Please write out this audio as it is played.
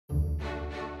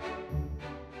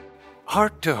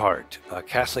Heart to Heart, a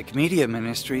Catholic media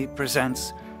ministry,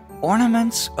 presents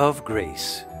Ornaments of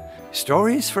Grace,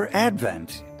 stories for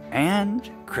Advent and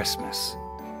Christmas.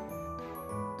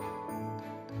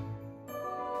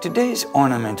 Today's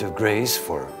Ornament of Grace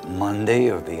for Monday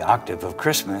of the Octave of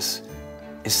Christmas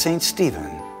is St.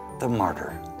 Stephen the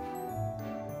Martyr.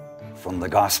 From the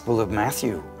Gospel of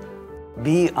Matthew,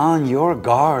 be on your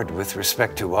guard with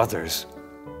respect to others.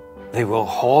 They will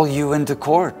haul you into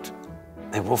court.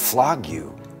 They will flog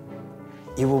you.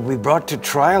 You will be brought to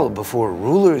trial before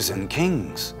rulers and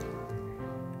kings.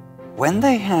 When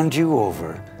they hand you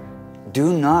over,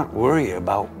 do not worry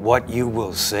about what you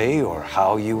will say or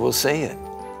how you will say it.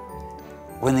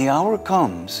 When the hour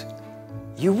comes,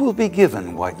 you will be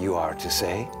given what you are to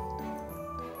say.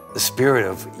 The Spirit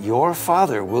of your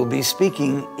Father will be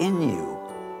speaking in you.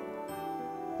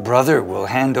 Brother will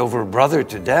hand over brother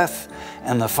to death,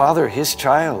 and the father his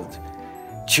child.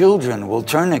 Children will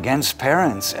turn against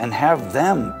parents and have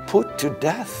them put to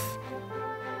death.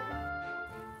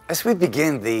 As we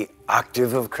begin the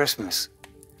Octave of Christmas,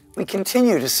 we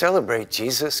continue to celebrate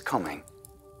Jesus' coming.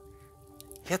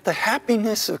 Yet the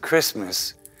happiness of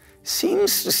Christmas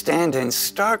seems to stand in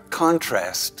stark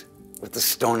contrast with the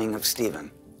stoning of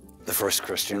Stephen, the first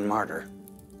Christian martyr.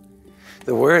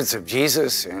 The words of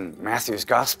Jesus in Matthew's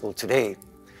Gospel today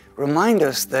remind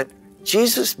us that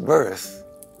Jesus' birth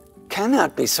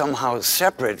cannot be somehow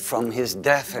separate from his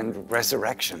death and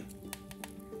resurrection.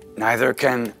 Neither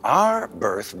can our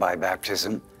birth by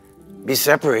baptism be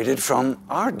separated from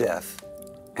our death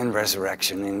and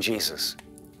resurrection in Jesus.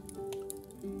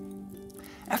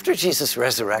 After Jesus'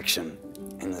 resurrection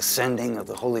and the sending of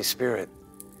the Holy Spirit,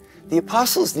 the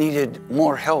apostles needed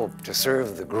more help to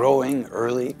serve the growing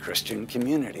early Christian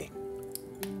community.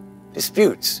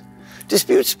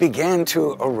 Disputes began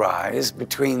to arise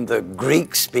between the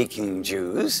Greek-speaking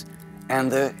Jews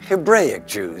and the Hebraic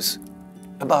Jews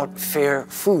about fair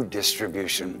food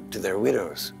distribution to their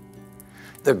widows.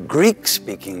 The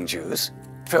Greek-speaking Jews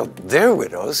felt their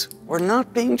widows were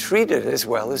not being treated as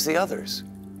well as the others.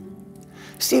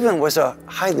 Stephen was a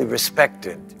highly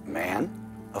respected man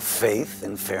of faith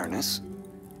and fairness.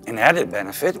 An added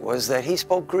benefit was that he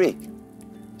spoke Greek.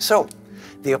 So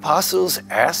the apostles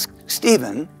asked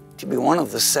Stephen to be one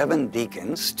of the 7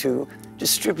 deacons to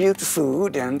distribute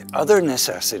food and other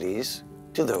necessities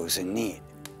to those in need.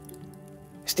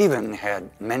 Stephen had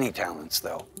many talents,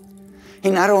 though. He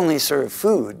not only served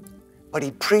food, but he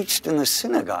preached in the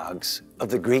synagogues of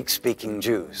the Greek-speaking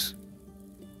Jews.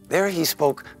 There he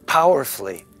spoke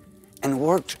powerfully and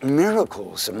worked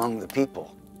miracles among the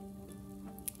people.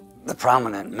 The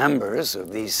prominent members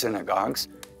of these synagogues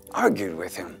argued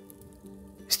with him.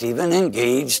 Stephen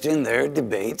engaged in their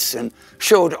debates and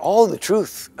showed all the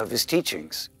truth of his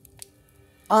teachings.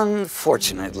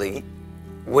 Unfortunately,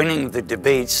 winning the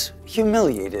debates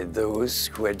humiliated those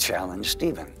who had challenged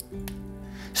Stephen.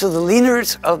 So the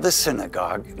leaders of the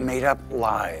synagogue made up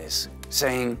lies,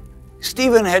 saying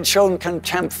Stephen had shown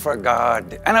contempt for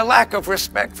God and a lack of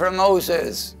respect for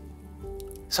Moses.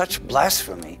 Such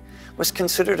blasphemy was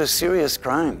considered a serious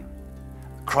crime.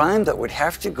 A crime that would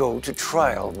have to go to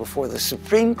trial before the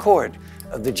Supreme Court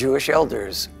of the Jewish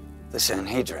elders, the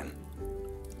Sanhedrin.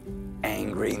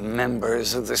 Angry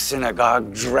members of the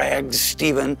synagogue dragged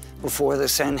Stephen before the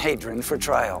Sanhedrin for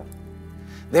trial.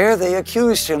 There they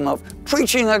accused him of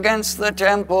preaching against the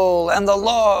temple and the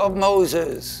law of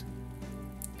Moses.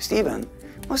 Stephen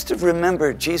must have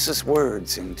remembered Jesus'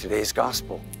 words in today's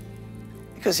gospel,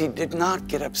 because he did not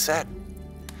get upset.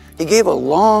 He gave a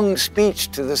long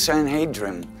speech to the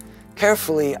Sanhedrin,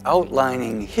 carefully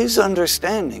outlining his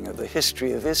understanding of the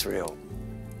history of Israel.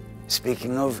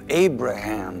 Speaking of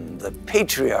Abraham, the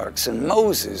patriarchs, and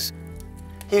Moses,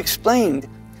 he explained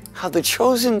how the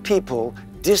chosen people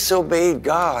disobeyed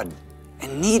God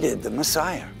and needed the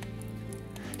Messiah.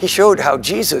 He showed how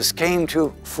Jesus came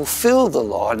to fulfill the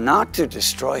law, not to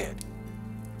destroy it.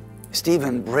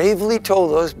 Stephen bravely told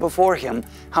those before him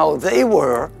how they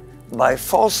were, by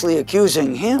falsely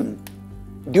accusing him,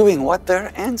 doing what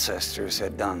their ancestors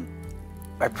had done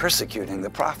by persecuting the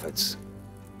prophets.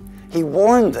 He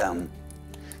warned them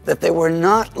that they were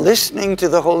not listening to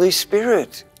the Holy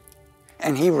Spirit,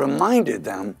 and he reminded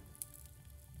them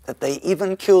that they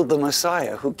even killed the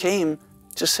Messiah who came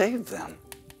to save them.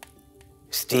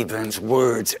 Stephen's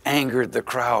words angered the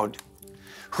crowd,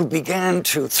 who began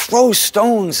to throw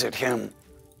stones at him.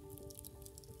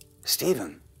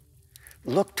 Stephen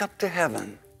looked up to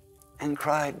heaven and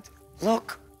cried,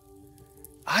 "Look,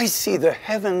 I see the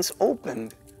heavens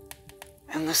opened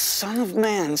and the Son of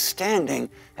Man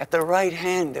standing at the right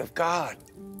hand of God."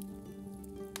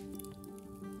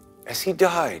 As he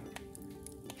died,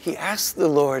 he asked the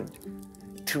Lord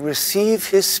to receive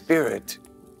his Spirit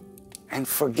and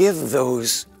forgive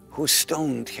those who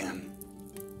stoned him.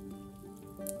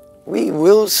 We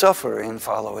will suffer in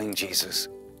following Jesus,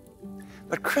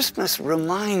 but Christmas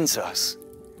reminds us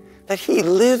that he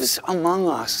lives among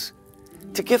us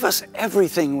to give us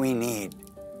everything we need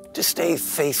to stay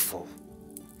faithful.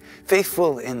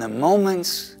 Faithful in the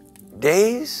moments,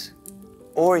 days,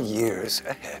 or years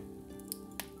ahead.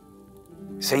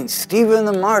 St. Stephen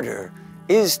the Martyr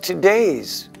is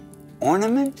today's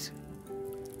ornament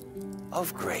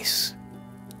of grace.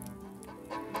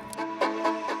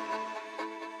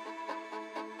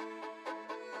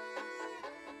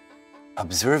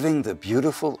 Observing the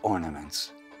beautiful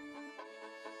ornaments.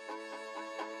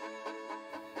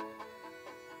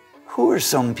 Who are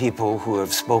some people who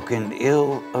have spoken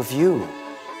ill of you?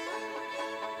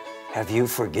 Have you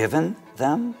forgiven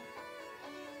them?